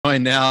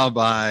joined now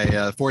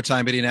by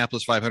four-time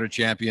Indianapolis 500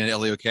 champion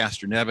Helio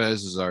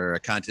Castroneves as our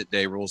Content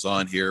Day rolls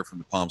on here from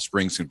the Palm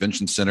Springs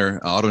Convention Center.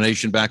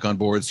 AutoNation back on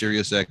board,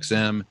 Sirius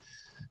XM,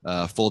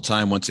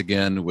 full-time once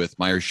again with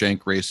Meyer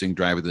Shank Racing,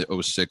 driving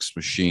the '06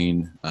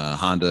 machine.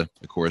 Honda,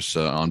 of course,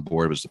 on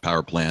board was the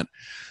power plant.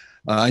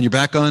 And you're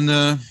back on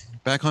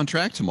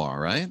track tomorrow,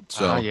 right?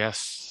 So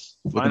yes.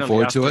 Looking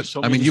forward to it.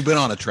 I mean, you've been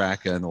on a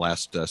track in the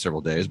last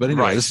several days, but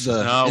anyway, This is in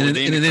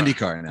an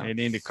IndyCar now. In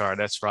IndyCar,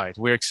 that's right.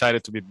 We're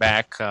excited to be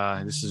back.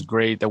 This is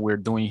great that we're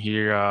doing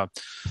here.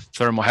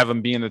 Certainly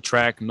haven't been on the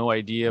track, no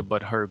idea,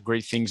 but heard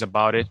great things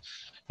about it.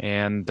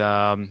 And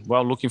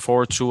looking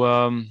forward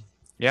to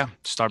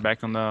start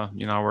back on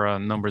our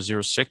number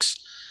 06,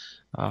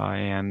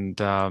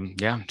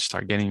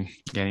 start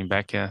getting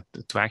back to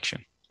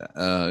action.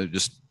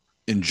 Just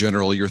in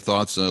general, your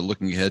thoughts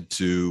looking ahead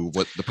to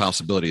what the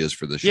possibility is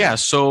for this year? Yeah,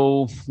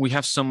 so we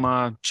have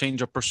some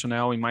change of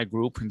personnel in my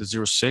group in the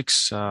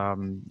 06.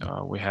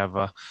 We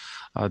have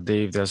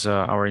Dave as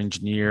our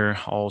engineer.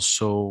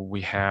 Also,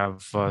 we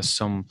have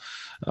some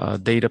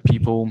data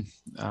people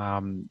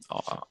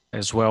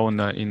as well in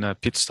the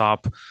pit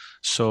stop.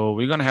 So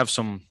we're going to have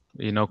some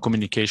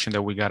communication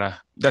that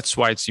that's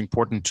why it's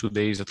important 2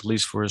 days at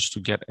least for us to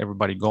get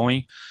everybody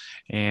going.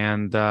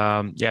 And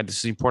this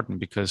is important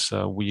because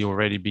we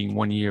already been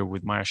 1 year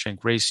with Meyer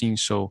Shank Racing.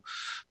 So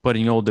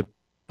putting all the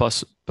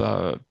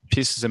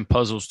pieces and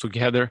puzzles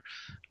together,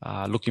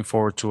 looking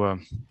forward to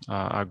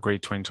a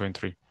great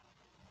 2023.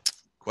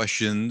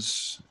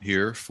 Questions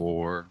here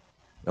for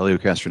Helio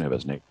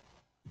Castroneves, Nate.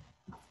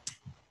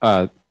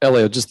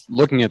 Helio, just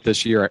looking at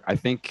this year, I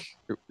think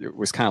it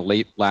was kind of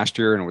late last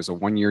year and it was a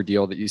 1 year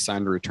deal that you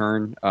signed to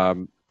return.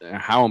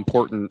 How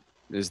important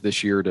is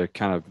this year to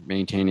kind of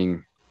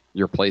maintaining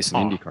your place in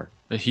IndyCar?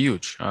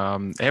 Huge.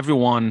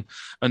 Everyone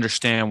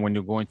understand when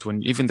you're going to,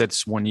 even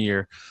that's 1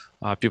 year,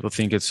 people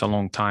think it's a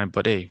long time,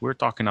 but hey, we're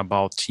talking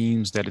about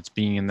teams that it's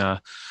been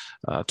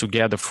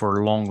together for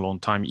a long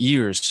time,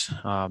 years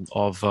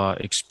of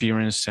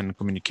experience and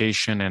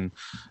communication, and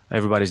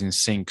everybody's in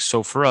sync.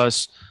 So for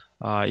us,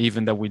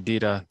 even that we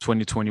did a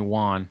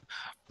 2021,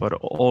 but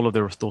all of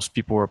those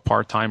people were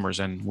part-timers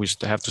and we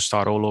have to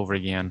start all over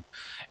again.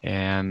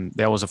 And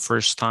that was the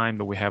first time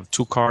that we have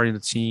 2 cars in the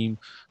team.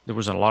 There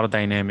was a lot of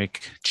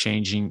dynamic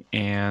changing,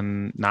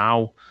 and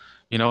now,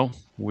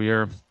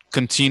 we're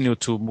continue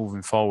to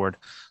moving forward.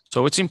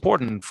 So it's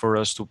important for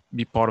us to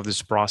be part of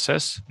this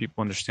process.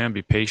 People understand,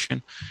 be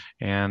patient,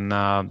 and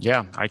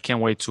I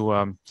can't wait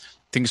to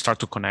things start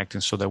to connect,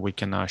 and so that we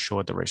can show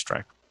at the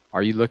racetrack.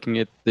 Are you looking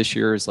at this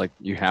year as like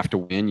you have to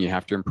win, you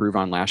have to improve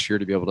on last year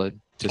to be able to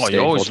stay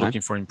you're always full-time?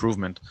 looking for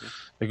improvement.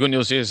 The good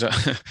news is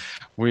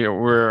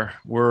we're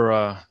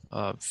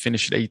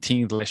finished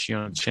 18th last year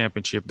on the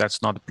championship.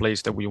 That's not the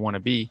place that we want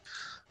to be.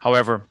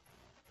 However,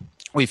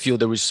 we feel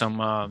there was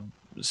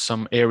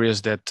some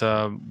areas that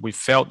we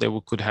felt that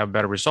we could have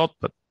better result,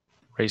 but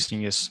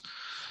racing is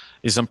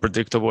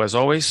unpredictable as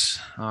always.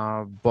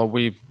 But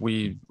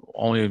we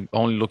only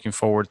looking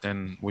forward,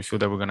 and we feel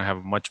that we're going to have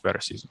a much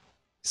better season.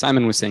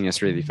 Simon was saying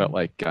yesterday that he felt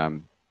like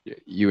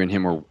you and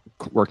him were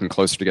working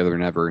closer together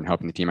than ever and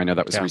helping the team. I know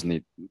that was the reason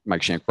that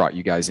Mike Shank brought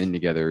you guys in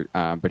together,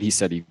 but he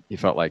said he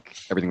felt like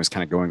everything was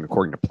kind of going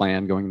according to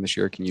plan going this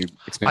year. Can you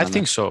expand on that? I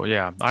think so,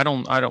 yeah. I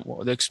don't.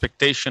 The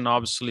expectation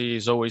obviously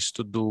is always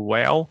to do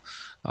well,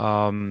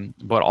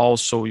 but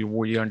also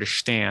we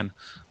understand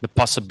the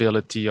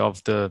possibility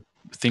of the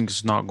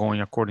things not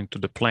going according to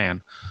the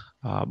plan.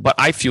 But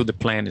I feel the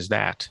plan is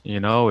that,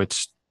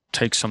 it's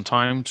takes some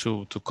time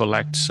to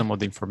collect some of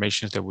the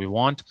information that we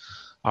want.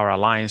 Our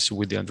alliance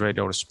with the Andretti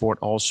Autosport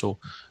also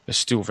is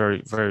still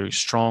very, very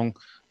strong.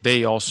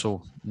 They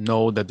also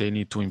know that they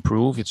need to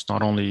improve. It's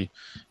not only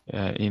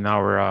in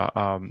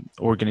our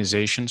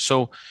organization.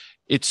 So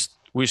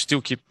we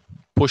still keep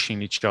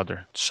pushing each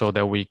other so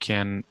that we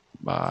can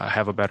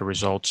have a better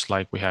results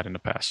like we had in the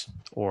past,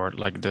 or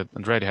like the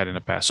Andretti had in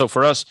the past. So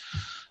for us,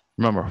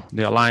 remember,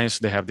 the alliance,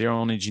 they have their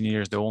own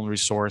engineers, their own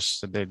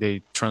resource that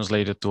they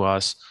translated to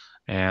us.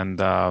 And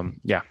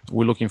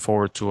we're looking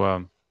forward to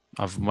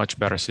a much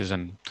better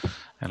season,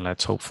 and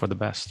let's hope for the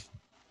best.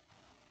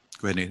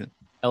 Go ahead, Nathan.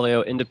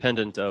 Helio,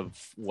 independent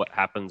of what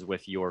happens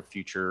with your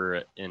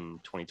future in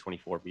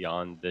 2024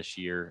 beyond this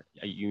year,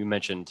 you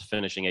mentioned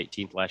finishing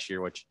 18th last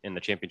year, which in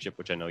the championship,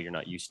 which I know you're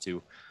not used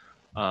to.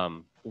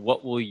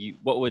 What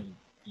would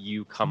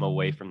you come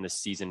away from this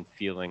season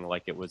feeling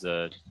like it was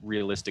a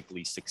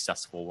realistically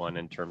successful one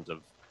in terms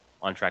of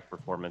on-track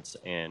performance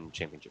and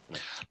championship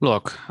finish?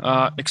 Look,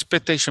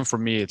 expectation for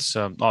me, it's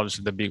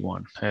obviously the big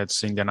one.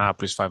 It's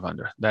Indianapolis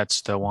 500.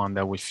 That's the one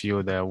that we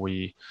feel that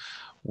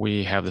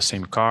we have the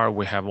same car.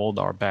 We have all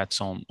our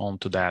bets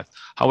onto that.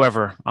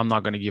 However, I'm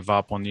not going to give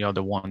up on the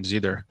other ones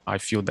either. I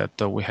feel that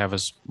we have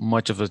as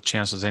much of a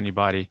chance as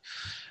anybody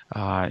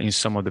in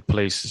some of the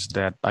places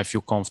that I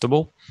feel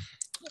comfortable.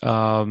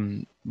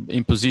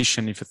 In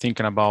position, if you're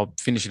thinking about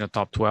finishing the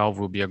top 12,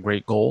 will be a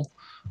great goal.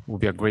 Will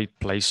be a great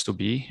place to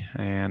be.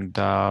 And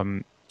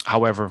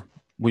however,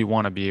 we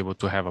want to be able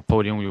to have a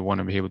podium. We want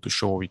to be able to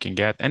show what we can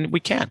get, and we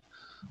can.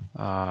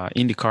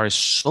 IndyCar is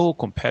so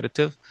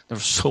competitive. There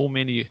are so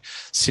many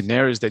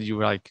scenarios that you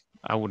were like,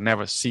 I would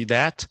never see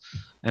that.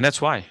 And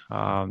that's why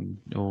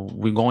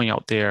we're going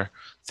out there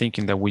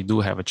thinking that we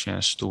do have a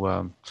chance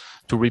to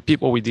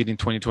repeat what we did in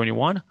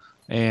 2021,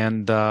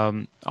 and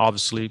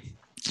obviously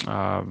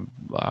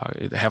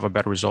have a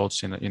better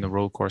results in the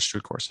road course,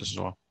 street courses as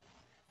well.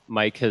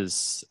 Mike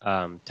has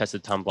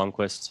tested Tom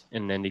Blomqvist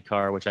in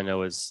IndyCar, which I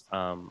know is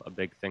a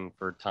big thing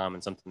for Tom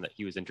and something that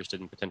he was interested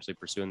in potentially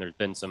pursuing. There's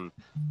been some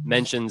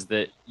mentions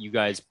that you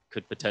guys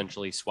could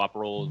potentially swap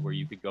roles where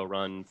you could go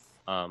run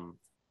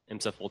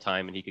IMSA full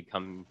time and he could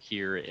come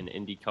here in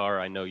IndyCar.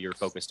 I know you're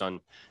focused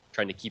on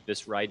trying to keep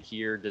this ride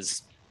here.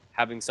 Does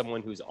having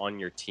someone who's on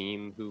your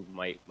team who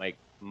might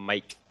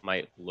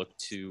look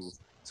to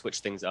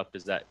switch things up,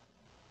 does that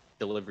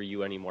deliver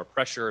you any more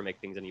pressure or make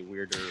things any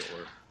weirder?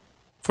 Or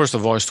first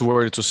of all, it's too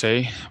early to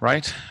say,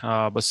 right?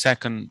 But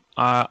second,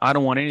 I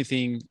don't want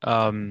anything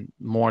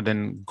more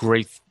than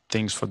great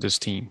things for this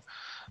team.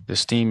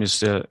 This team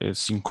is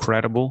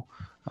incredible.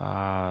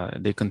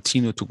 They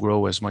continue to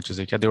grow as much as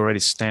they can. They already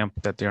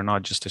stamped that they're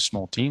not just a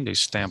small team. They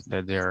stamped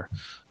that they're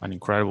an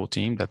incredible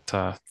team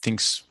that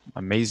thinks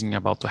amazing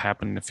about to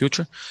happen in the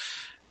future.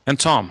 And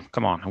Tom,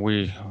 come on,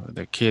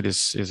 the kid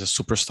is a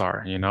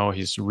superstar. You know,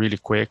 he's really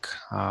quick.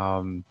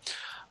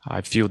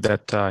 I feel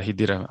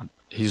that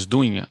he's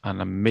doing an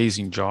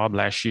amazing job.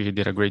 Last year he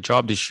did a great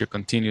job. This year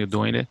continue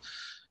doing it.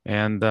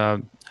 And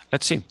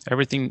let's see,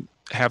 everything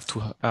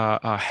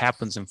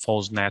happens and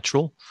falls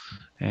natural.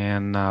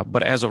 And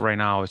but as of right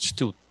now, it's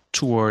still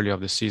too early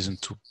of the season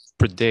to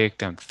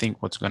predict and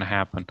think what's going to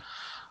happen.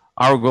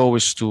 Our goal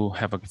is to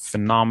have a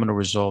phenomenal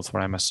result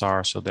for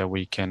MSR so that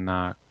we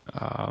can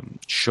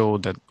show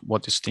that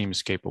what this team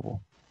is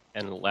capable.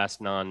 And the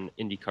last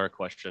non-IndyCar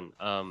question.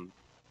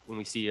 When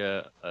we see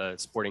a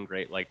sporting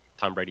great like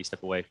Tom Brady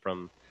step away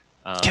from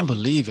can't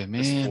believe it,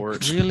 man.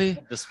 Really?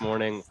 This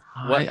morning.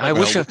 I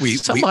wish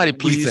somebody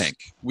please.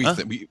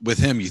 With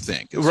him, you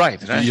think. Right.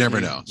 You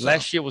never know. So.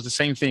 Last year was the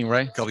same thing,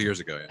 right? A couple of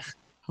years ago, yeah.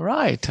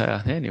 Right.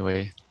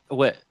 Anyway.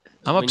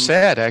 I'm when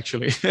upset,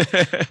 actually.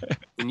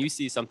 When you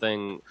see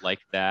something like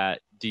that,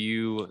 do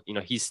you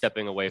know, he's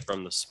stepping away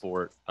from the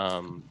sport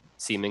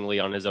seemingly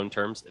on his own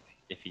terms,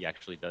 if he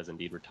actually does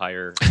indeed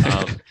retire.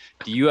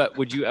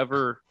 Would you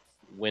ever,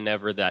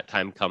 whenever that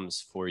time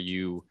comes for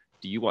you,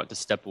 do you want to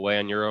step away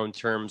on your own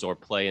terms or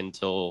play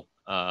until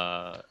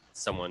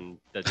someone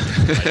does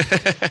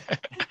it?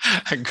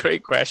 A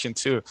great question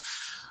too.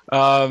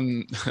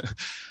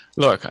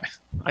 Look,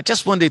 I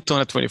just won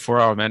Daytona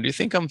 24-hour, man. Do you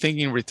think I'm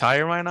thinking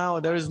retire right now?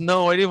 There's isn't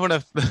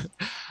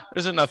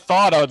a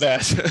thought of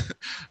that.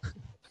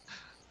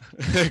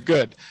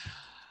 Good.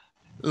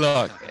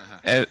 Look,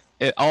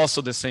 it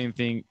also the same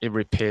thing. It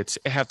repeats.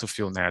 It have to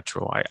feel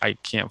natural. I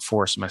can't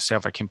force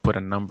myself. I can put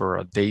a number,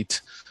 a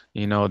date,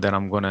 that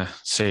I'm going to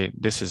say,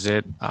 this is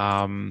it.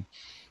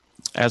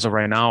 As of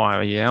right now,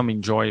 I am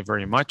enjoying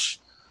very much.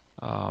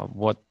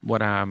 What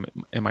am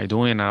I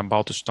doing? I'm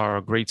about to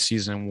start a great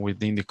season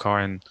with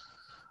IndyCar, and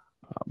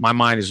my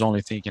mind is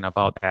only thinking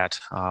about that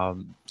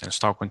and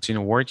start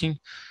continue working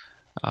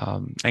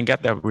and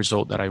get that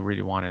result that I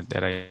really wanted,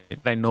 that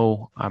I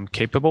know I'm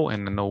capable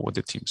and I know what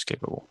the team is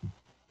capable.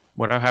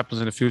 Whatever happens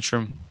in the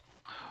future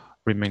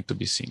remains to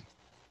be seen.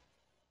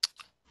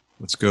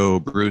 Let's go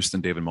Bruce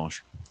and David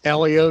Malsh.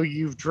 Helio,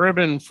 you've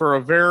driven for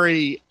a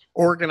very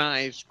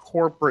organized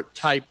corporate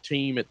type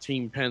team at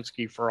Team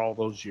Penske for all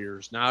those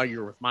years. Now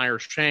you're with Meyer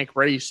Shank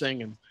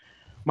Racing, and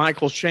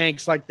Michael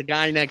Shank's like the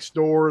guy next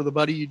door, the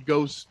buddy you'd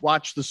go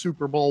watch the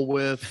Super Bowl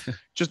with,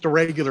 just a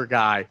regular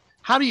guy.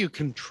 How do you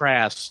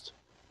contrast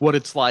what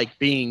it's like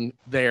being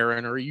there?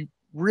 And are you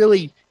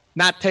really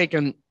not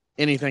taking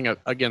anything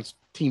against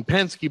Team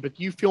Penske, but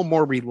do you feel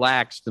more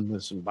relaxed in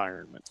this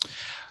environment?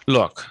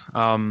 Look,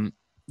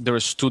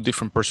 there's two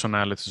different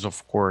personalities,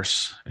 of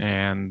course,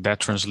 and that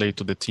translates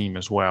to the team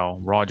as well.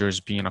 Rogers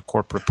being a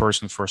corporate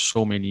person for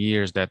so many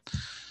years that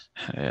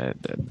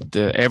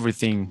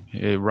everything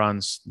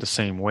runs the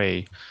same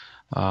way.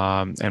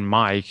 And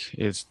Mike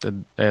is,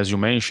 as you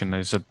mentioned,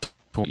 is a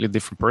totally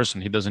different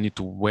person. He doesn't need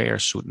to wear a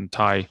suit and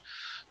tie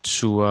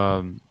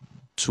to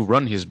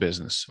run his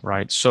business,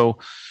 right? So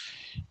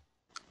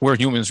we're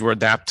humans. We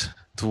adapt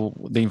to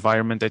the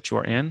environment that you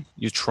are in.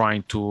 You're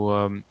trying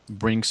to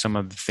bring some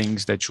of the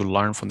things that you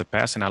learned from the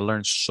past. And I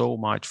learned so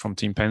much from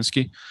Team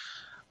Penske,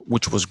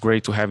 which was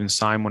great to have in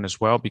Simon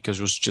as well, because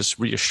it was just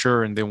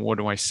reassuring. Then what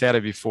I said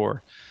it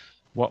before,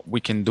 what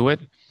we can do it.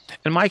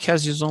 And Mike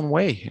has his own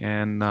way.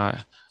 And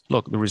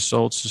look, the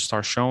results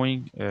start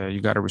showing. You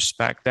got to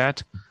respect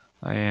that.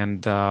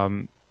 And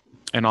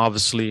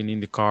obviously in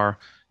IndyCar,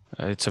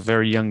 it's a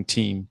very young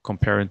team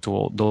compared to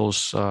all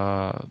those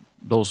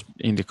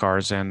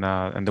IndyCars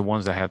and the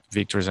ones that had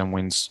victories and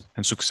wins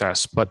and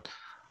success. But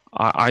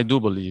I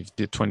do believe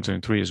the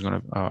 2023 is going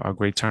to a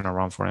great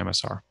turnaround for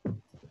MSR.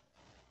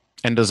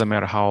 And doesn't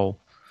matter how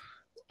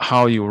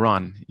you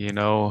run,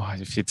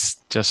 if it's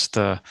just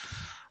a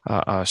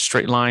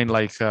straight line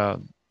like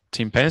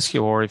Team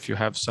Penske, or if you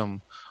have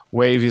some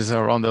waves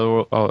around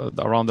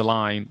the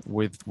line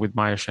with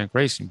Meyer Shank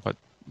Racing. But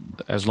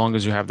as long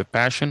as you have the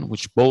passion,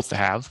 which both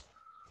have.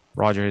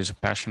 Roger is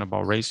passionate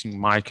about racing.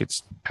 Mike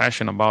is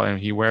passionate about, and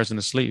he wears in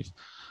the sleeve.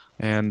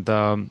 And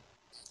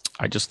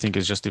I just think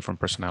it's just different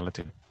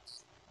personality.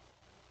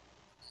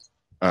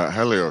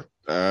 Helio,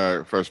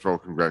 first of all,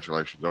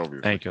 congratulations,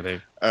 obviously. Thank you,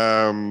 Dave.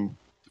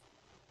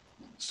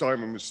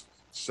 Simon was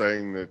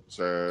saying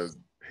that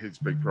his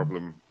big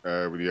problem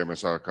with the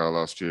MSR car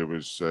last year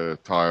was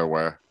tyre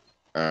wear.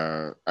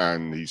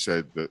 And he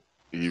said that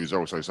he was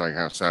also saying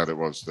how sad it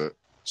was that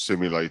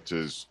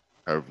simulators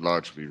have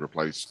largely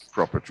replaced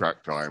proper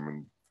track time,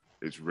 and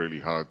it's really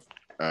hard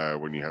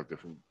when you have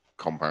different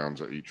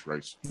compounds at each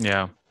race.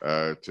 Yeah.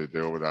 To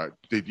deal with that.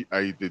 Did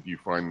you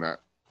find that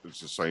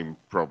it's the same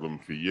problem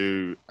for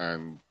you,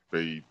 and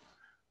B,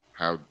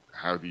 how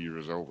do you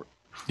resolve it?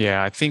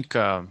 Yeah, I think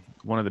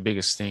one of the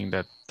biggest things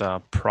that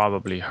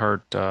probably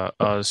hurt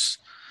us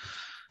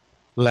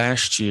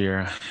last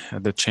year,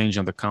 the change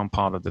on the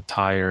compound of the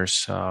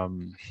tires,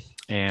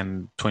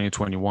 and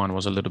 2021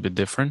 was a little bit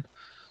different.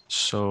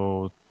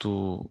 So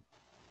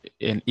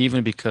and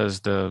even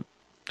because the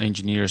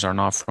engineers are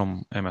not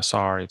from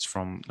MSR, it's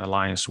from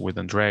Alliance with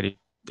Andretti,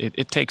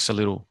 it takes a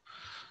little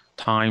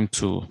time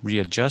to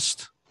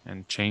readjust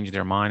and change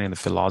their mind and the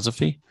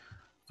philosophy.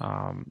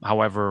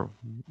 However,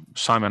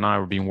 Simon and I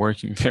have been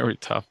working very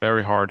tough,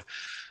 very hard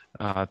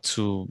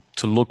to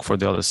look for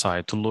the other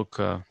side, to look,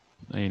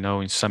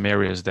 in some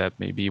areas that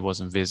maybe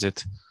wasn't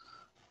visited.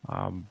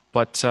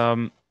 But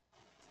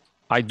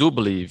I do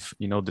believe,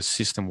 the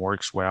system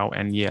works well.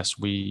 And yes,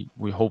 we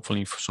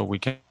hopefully, so we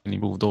can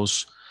improve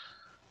those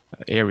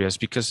areas,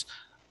 because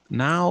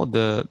now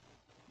the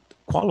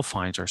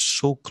qualifying are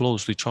so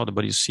close to each other,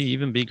 but you see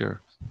even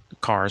bigger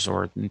cars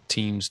or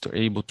teams, they're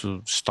able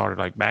to start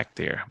like back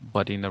there,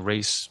 but in a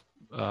race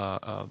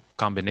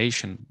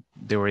combination,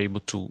 they were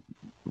able to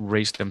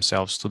race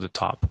themselves to the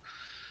top.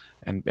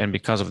 And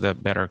because of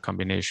that better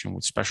combination,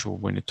 especially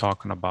when you're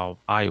talking about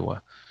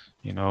Iowa,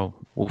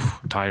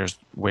 tires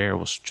wear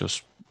was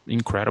just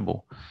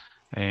incredible.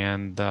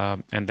 And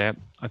that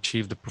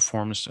achieved the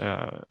performance,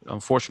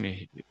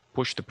 unfortunately,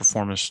 pushed the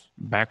performance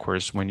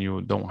backwards when you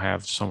don't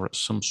have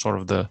some sort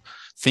of the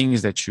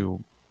things that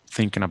you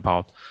thinking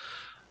about.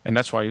 And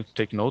that's why you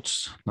take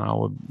notes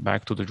now,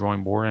 back to the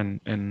drawing board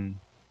and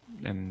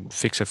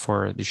fix it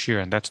for this year.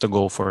 And that's the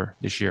goal for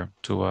this year,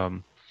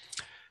 to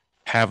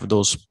have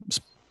those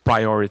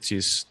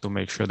priorities to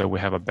make sure that we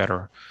have a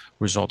better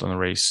result in the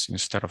race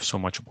instead of so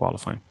much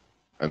qualifying.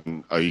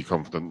 And are you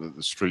confident that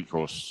the street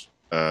course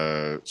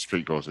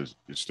is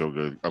still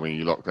good? I mean,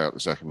 you locked out the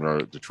second row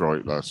at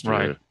Detroit last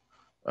year.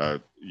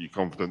 Are you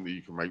confident that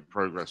you can make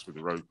progress with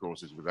the road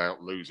courses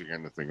without losing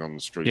anything on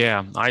the street?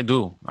 Yeah, I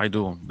do.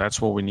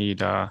 That's what we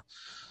need.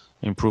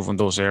 Improve on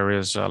those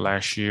areas.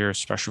 Last year,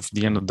 especially for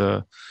the end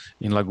of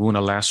in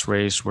Laguna last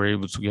race, we're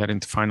able to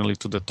get finally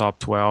to the top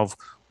 12.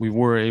 We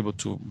were able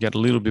to get a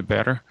little bit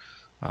better,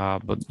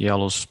 but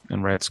yellows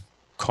and reds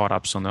caught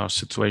up on our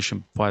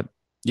situation. But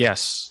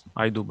yes,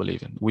 I do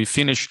believe it. We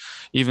finished,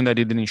 even that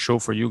it didn't show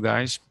for you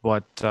guys,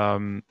 but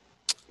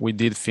we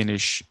did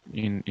finish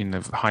in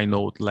a high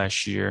note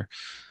last year,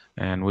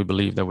 and we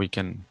believe that we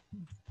can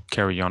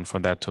carry on for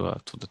that to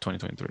the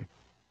 2023.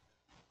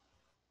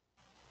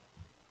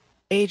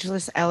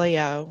 Ageless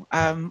Helio,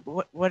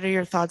 what are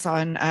your thoughts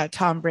on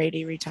Tom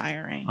Brady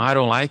retiring? I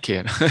don't like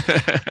it.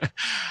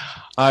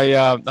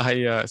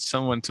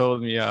 Someone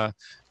told me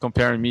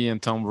comparing me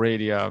and Tom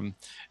Brady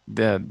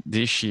that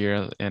this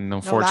year, and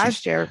unfortunately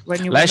last year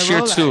when you last won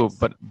year the too,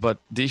 Rolex. but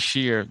this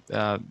year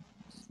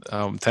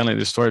I'm telling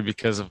the story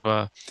because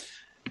of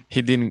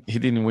he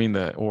didn't win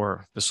the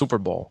Super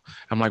Bowl.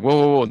 I'm like,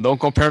 whoa, don't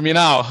compare me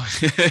now.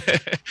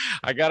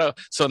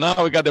 So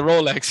now we got the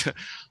Rolex,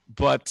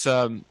 but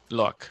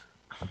look,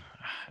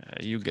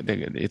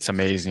 it's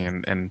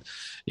amazing, and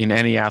in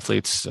any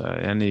athletes,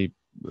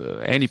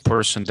 any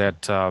person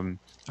that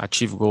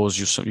achieve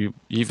goals, you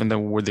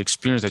even with the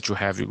experience that you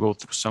have, you go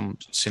through some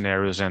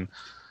scenarios, and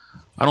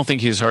I don't think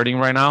he's hurting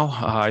right now.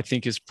 I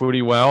think he's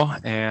pretty well,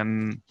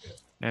 and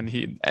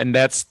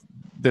that's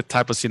the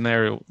type of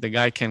scenario the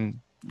guy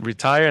can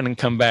retire and then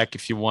come back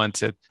if he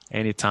wants it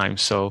anytime.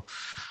 So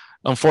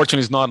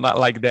unfortunately, it's not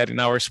like that in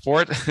our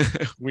sport.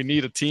 We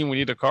need a team, we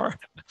need a car,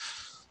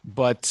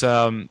 but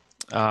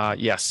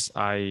yes,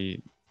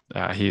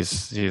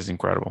 he's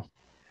incredible.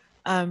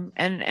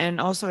 And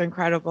also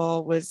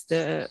incredible was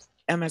the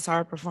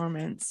MSR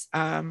performance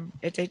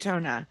at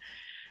Daytona.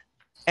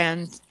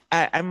 And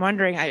I'm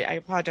wondering, I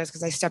apologize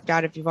because I stepped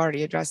out if you've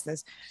already addressed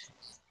this.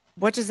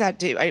 What does that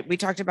do? We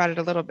talked about it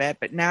a little bit,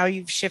 but now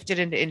you've shifted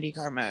into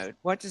IndyCar mode.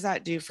 What does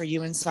that do for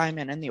you and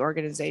Simon and the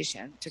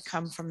organization to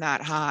come from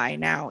that high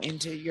now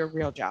into your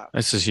real job?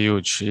 This is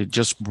huge. It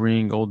just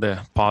brings all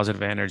the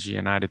positive energy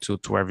and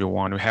attitude to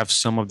everyone. We have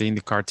some of the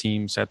IndyCar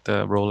teams at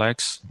the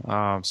Rolex,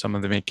 some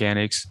of the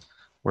mechanics.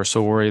 We're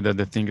so worried that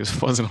the thing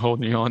wasn't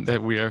holding on,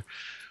 that we're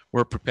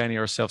preparing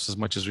ourselves as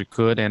much as we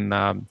could.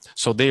 And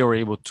so they were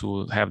able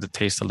to have the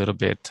taste a little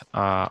bit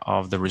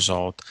of the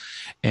result.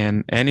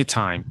 And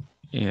anytime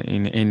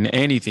in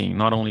anything,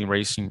 not only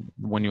racing.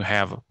 When you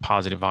have a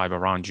positive vibe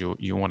around you,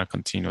 you want to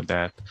continue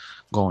that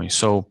going.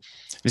 So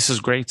this is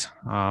great.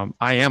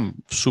 I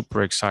am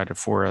super excited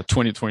for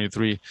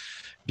 2023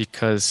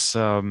 because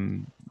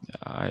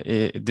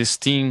this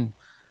team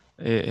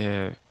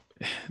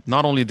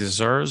not only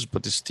deserves,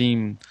 but this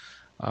team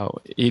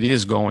it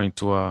is going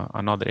to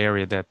another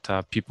area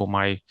that people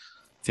might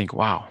think,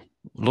 wow,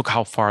 look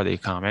how far they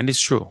come. And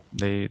it's true.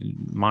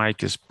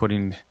 Mike is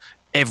putting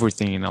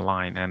everything in a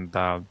line, and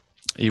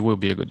it will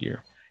be a good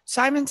year.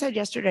 Simon said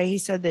yesterday, he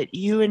said that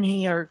you and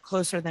he are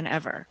closer than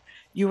ever.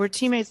 You were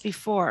teammates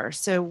before.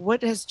 So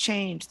what has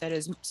changed that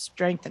has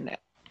strengthened it?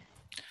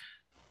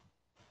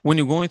 When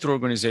you're going through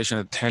an organization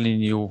that's telling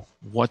you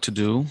what to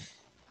do,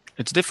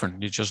 it's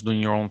different. You're just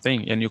doing your own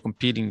thing, and you're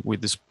competing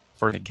with this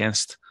person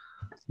against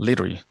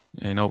literally,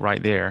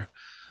 right there.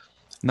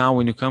 Now,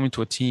 when you come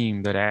into a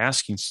team that are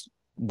asking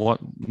what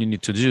you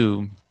need to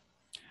do,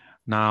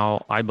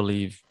 now I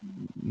believe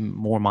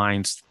more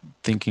minds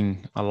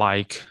thinking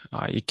alike,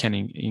 it can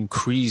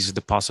increase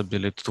the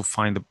possibility to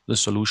find the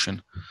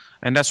solution.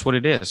 And that's what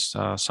it is.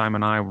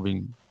 Simon and I have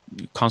been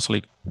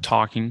constantly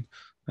talking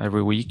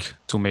every week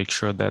to make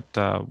sure that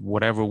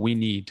whatever we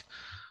need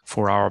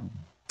for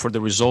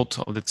the result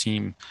of the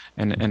team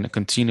and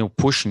continue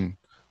pushing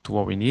to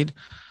what we need,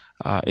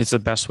 it's the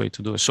best way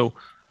to do it. So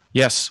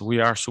yes, we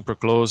are super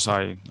close.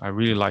 I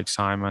really like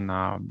Simon.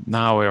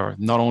 Now we're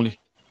not only,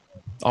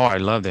 I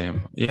love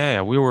him.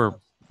 Yeah,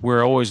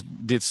 we're always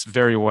did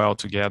very well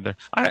together.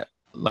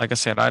 Like I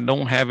said, I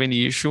don't have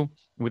any issue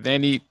with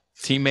any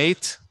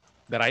teammate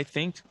that I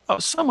think,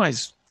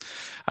 somebody's,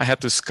 I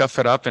had to scuff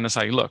it up and it's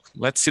like, look,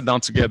 let's sit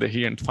down together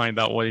here and find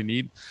out what you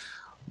need.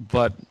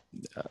 But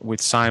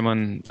with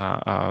Simon,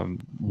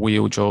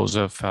 Will,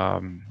 Joseph,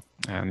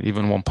 and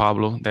even Juan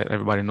Pablo, that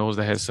everybody knows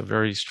that has a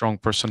very strong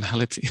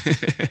personality.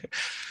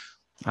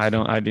 I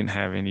didn't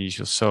have any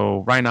issues.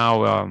 So right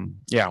now,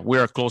 we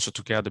are closer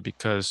together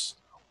because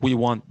we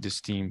want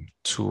this team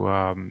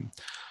to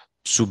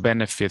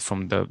benefit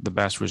from the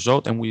best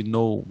result, and we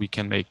know we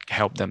can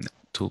help them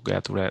to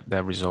get to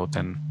that result,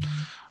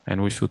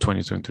 and we feel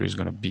 2023 is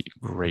going to be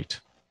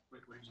great.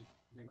 What did you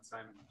think,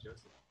 Simon and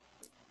Joseph?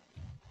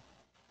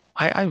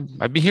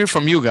 I've been hearing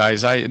from you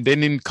guys. They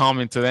didn't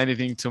comment to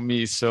anything to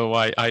me, so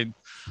I've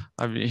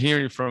been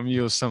hearing from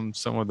you some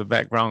of the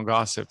background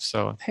gossip.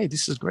 So hey,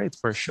 this is great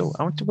for a show.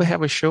 I want to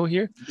have a show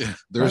here. Yeah,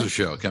 there's a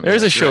show coming.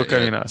 There's a show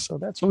coming up. So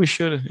that's what we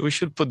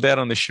should put that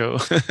on the show.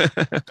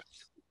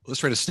 Let's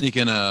try to sneak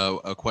in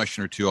a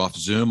question or two off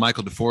Zoom.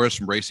 Michael DeForest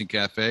from Racing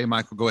Cafe.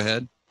 Michael, go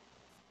ahead.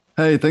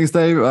 Hey, thanks,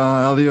 Dave.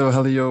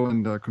 Helio,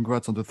 and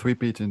congrats on the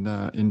three-peat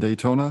in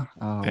Daytona.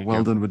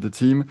 Well done with the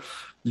team.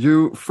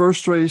 You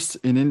first raced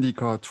in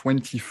IndyCar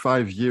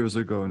 25 years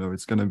ago. No,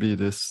 it's going to be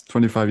this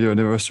 25-year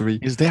anniversary.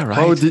 Is that right?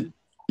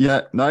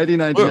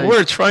 1998.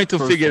 We're trying to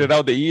figure it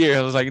out the year.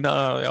 I was like, no,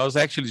 I was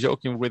actually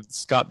joking with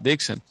Scott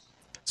Dixon.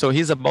 So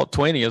he's about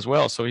 20 as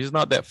well. So he's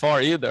not that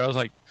far either. I was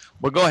like,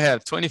 well, go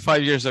ahead.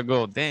 25 years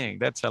ago. Dang,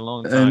 that's a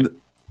long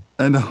time.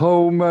 And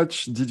how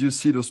much did you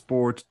see the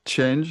sport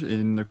change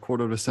in a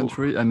quarter of a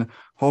century, and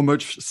how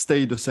much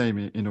stayed the same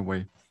in a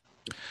way?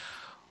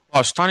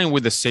 Well, starting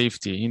with the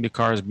safety,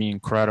 IndyCar has been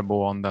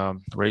incredible on the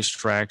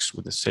racetracks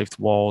with the safety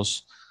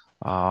walls.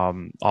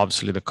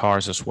 Obviously, the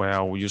cars as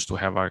well. We used to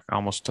have like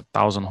almost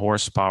 1,000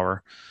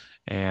 horsepower,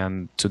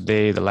 and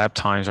today the lap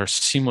times are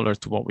similar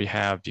to what we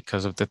have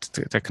because of the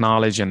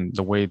technology and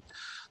the way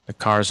the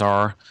cars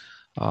are.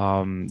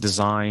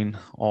 Design,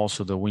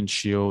 also the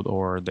windshield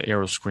or the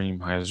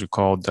aeroscreen, as you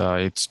called,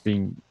 it's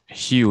been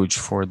huge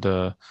for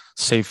the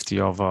safety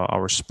of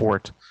our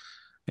sport,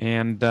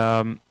 and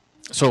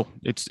so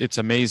it's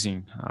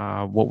amazing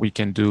what we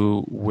can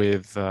do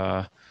with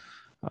all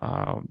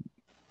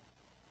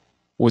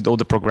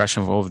the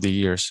progression over the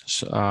years.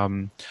 So,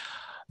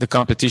 the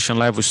competition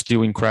level is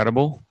still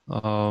incredible.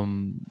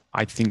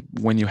 I think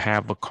when you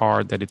have a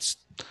car that it's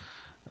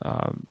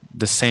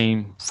the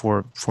same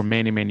for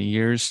many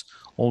years,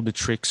 all the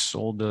tricks,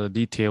 all the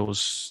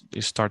details,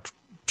 they start to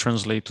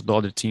translate to the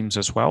other teams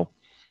as well.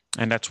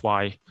 And that's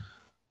why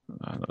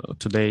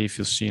today, if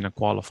you see in a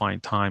qualifying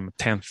time,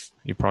 10th,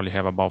 you probably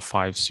have about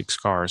 5-6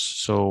 cars.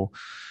 So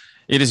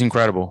it is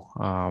incredible.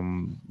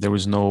 There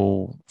was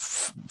no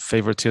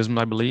favoritism,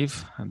 I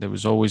believe. And there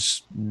was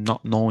always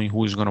not knowing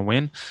who is going to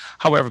win.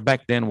 However,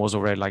 back then was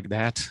already like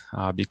that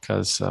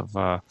because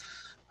of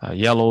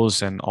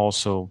yellows, and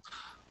also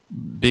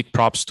big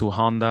props to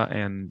Honda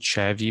and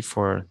Chevy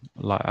for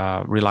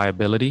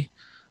reliability.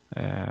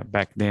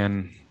 Back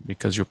then,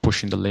 because you're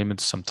pushing the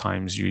limits,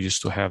 sometimes you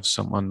used to have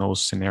some unknown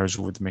scenarios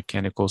with the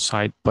mechanical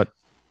side. But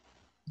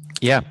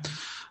yeah,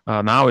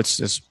 now it's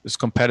as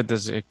competitive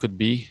as it could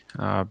be.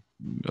 A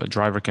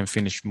driver can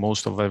finish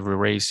most of every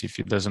race if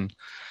he doesn't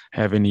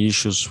have any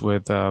issues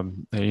with,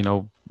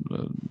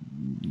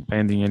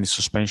 bending any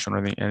suspension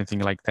or anything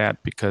like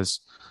that, because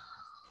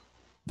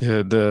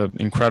the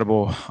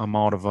incredible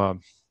amount of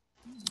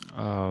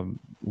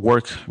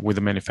work with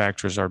the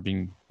manufacturers are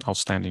being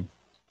outstanding.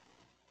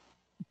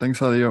 Thanks,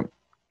 Helio.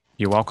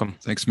 You're welcome.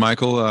 Thanks,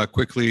 Michael.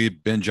 Quickly,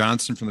 Ben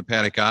Johnson from the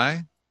Paddock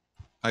Eye.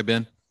 Hi,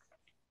 Ben.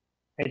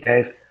 Hey,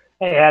 Dave.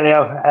 Hey,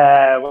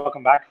 Helio.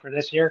 Welcome back for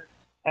this year.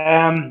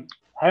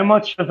 How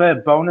much of a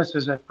bonus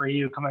is it for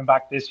you coming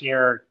back this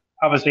year?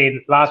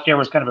 Obviously, last year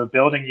was kind of a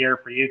building year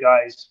for you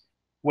guys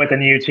with a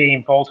new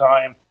team full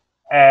time.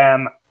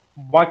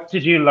 What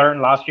did you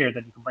learn last year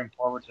that you can bring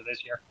forward to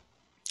this year?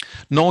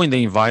 Knowing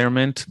the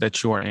environment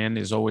that you are in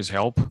is always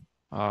help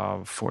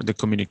for the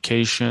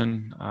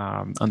communication,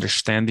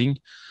 understanding,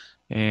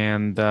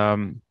 and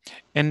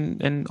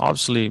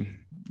obviously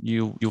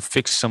you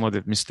fix some of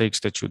the mistakes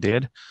that you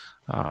did,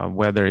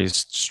 whether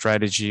it's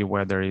strategy,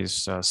 whether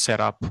it's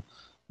setup.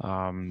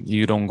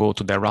 You don't go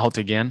to that route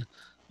again,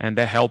 and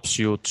that helps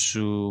you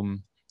to,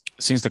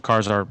 since the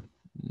cars are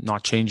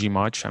not changing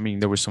much. I mean,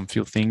 there were some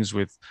few things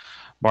with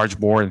barge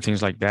board and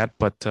things like that,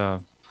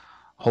 but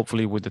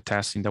hopefully with the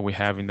testing that we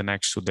have in the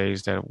next 2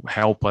 days, that will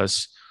help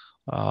us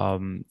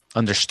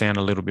understand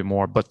a little bit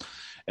more. But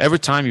every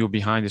time you're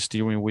behind the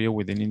steering wheel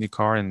with an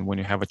IndyCar, and when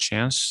you have a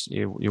chance,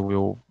 it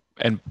will,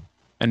 and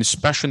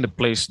especially in the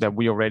place that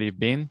we already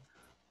been,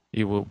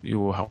 it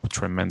will help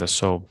tremendous.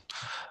 So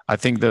I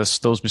think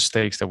those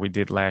mistakes that we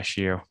did last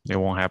year, they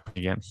won't happen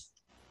again.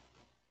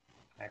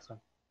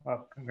 Excellent.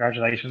 Well,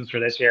 congratulations for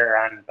this year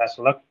and best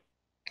of luck.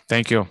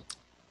 Thank you.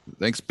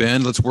 Thanks,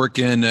 Ben. Let's work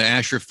in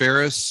Asher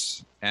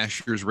Ferris,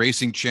 Asher's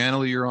Racing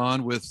Channel. You're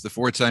on with the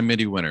 4-time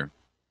Indy winner.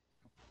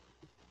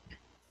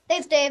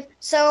 Thanks, Dave.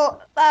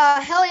 So,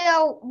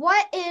 Helio,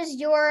 what is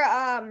your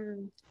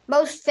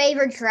most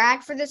favorite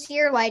track for this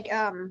year? Like,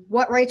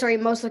 what race are you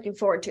most looking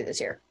forward to this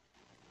year?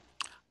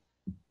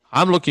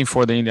 I'm looking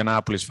for the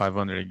Indianapolis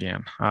 500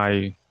 again.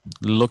 I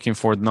looking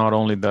for not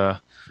only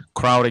the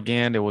crowd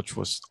again, which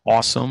was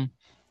awesome,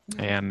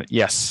 and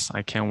yes,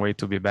 I can't wait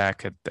to be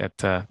back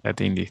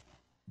at Indy.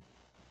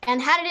 And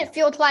how did it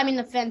feel climbing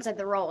the fence at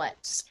the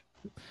Rolex?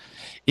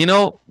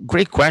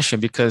 Great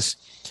question, because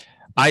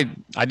I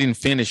didn't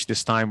finish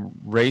this time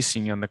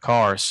racing in the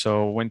car.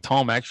 So when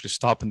Tom actually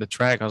stopped in the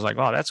track, I was like,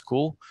 "Oh, that's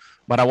cool,"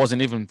 but I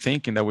wasn't even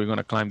thinking that we are going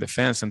to climb the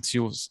fence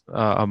until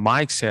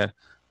Mike said,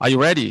 "Are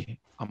you ready?"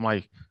 I'm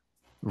like,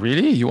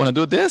 "Really? You want to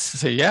do this?" I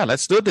say, "Yeah,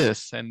 let's do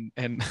this." And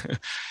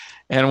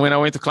and when I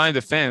went to climb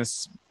the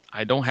fence,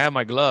 I don't have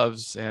my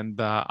gloves, and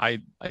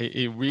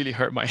it really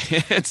hurt my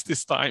hands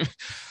this time.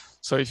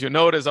 So if you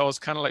notice, I was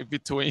kind of like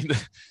between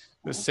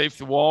the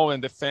safety wall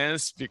and the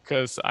fence,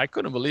 because I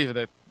couldn't believe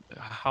that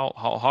how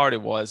hard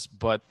it was.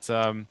 But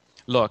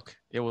look,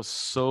 it was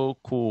so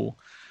cool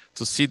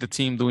to see the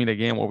team doing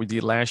again what we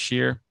did last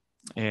year,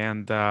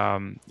 and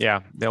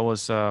yeah, that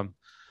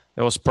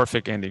was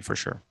perfect ending for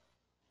sure.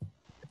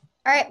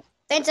 All right.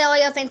 Thanks,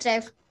 Helio. Thanks,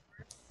 Dave.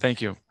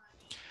 Thank you.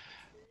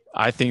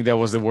 I think that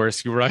was the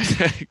worst. You're right.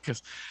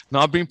 Because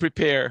not being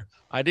prepared,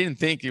 I didn't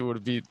think it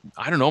would be,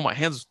 I don't know, my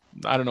hands,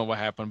 I don't know what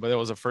happened, but it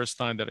was the first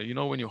time that,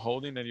 when you're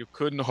holding and you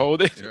couldn't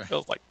hold it, I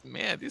was like,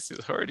 man, this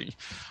is hurting.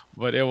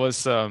 But it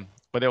was,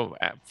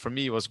 for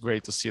me, it was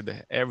great to see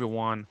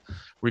everyone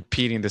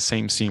repeating the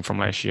same scene from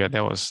last year.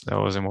 That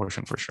was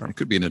emotion for sure. It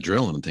could be an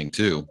adrenaline thing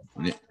too.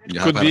 You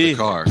could be. The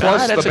car.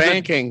 Plus the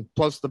banking.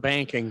 Plus the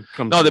banking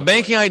comes. No, the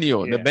banking I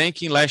knew. Yeah. The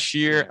banking last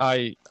year,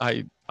 I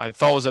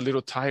thought was a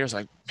little tired. I was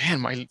like,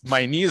 man,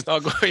 my knee is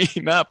not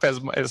going up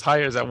as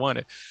high as I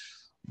wanted.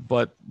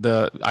 But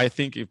I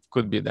think it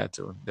could be that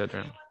too.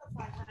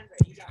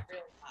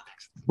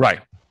 Right.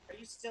 Are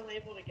you still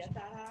able to get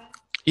that high?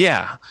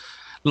 Yeah.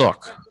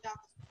 Look,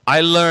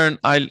 I learned.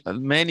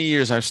 Many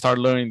years I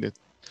started learning that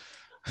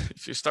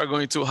if you start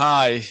going too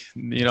high,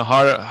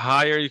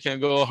 higher you can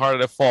go, harder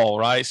to fall.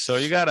 Right. So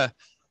you gotta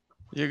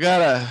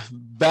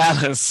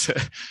balance.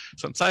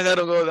 Sometimes I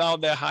don't go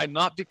down that high,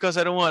 not because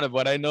I don't want to,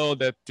 but I know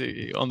that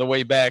on the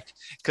way back,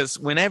 because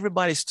when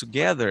everybody's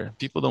together,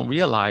 people don't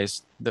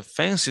realize the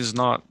fence is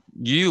not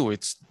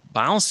it's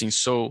bouncing.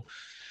 So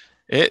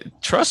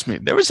trust me,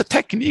 there is a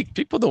technique.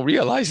 People don't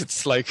realize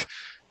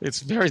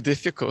it's very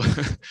difficult.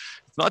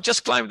 It's not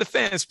just climb the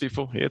fence,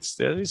 people.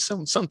 There is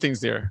some things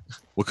there.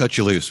 We'll cut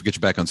you loose. We'll get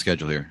you back on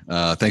schedule here.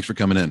 Thanks for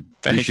coming in.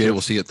 Appreciate it.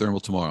 We'll see you at Thermal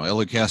tomorrow.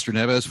 Helio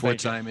Castroneves,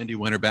 4-time Indy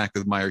winner, back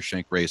with Meyer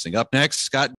Shank Racing. Up next, Scott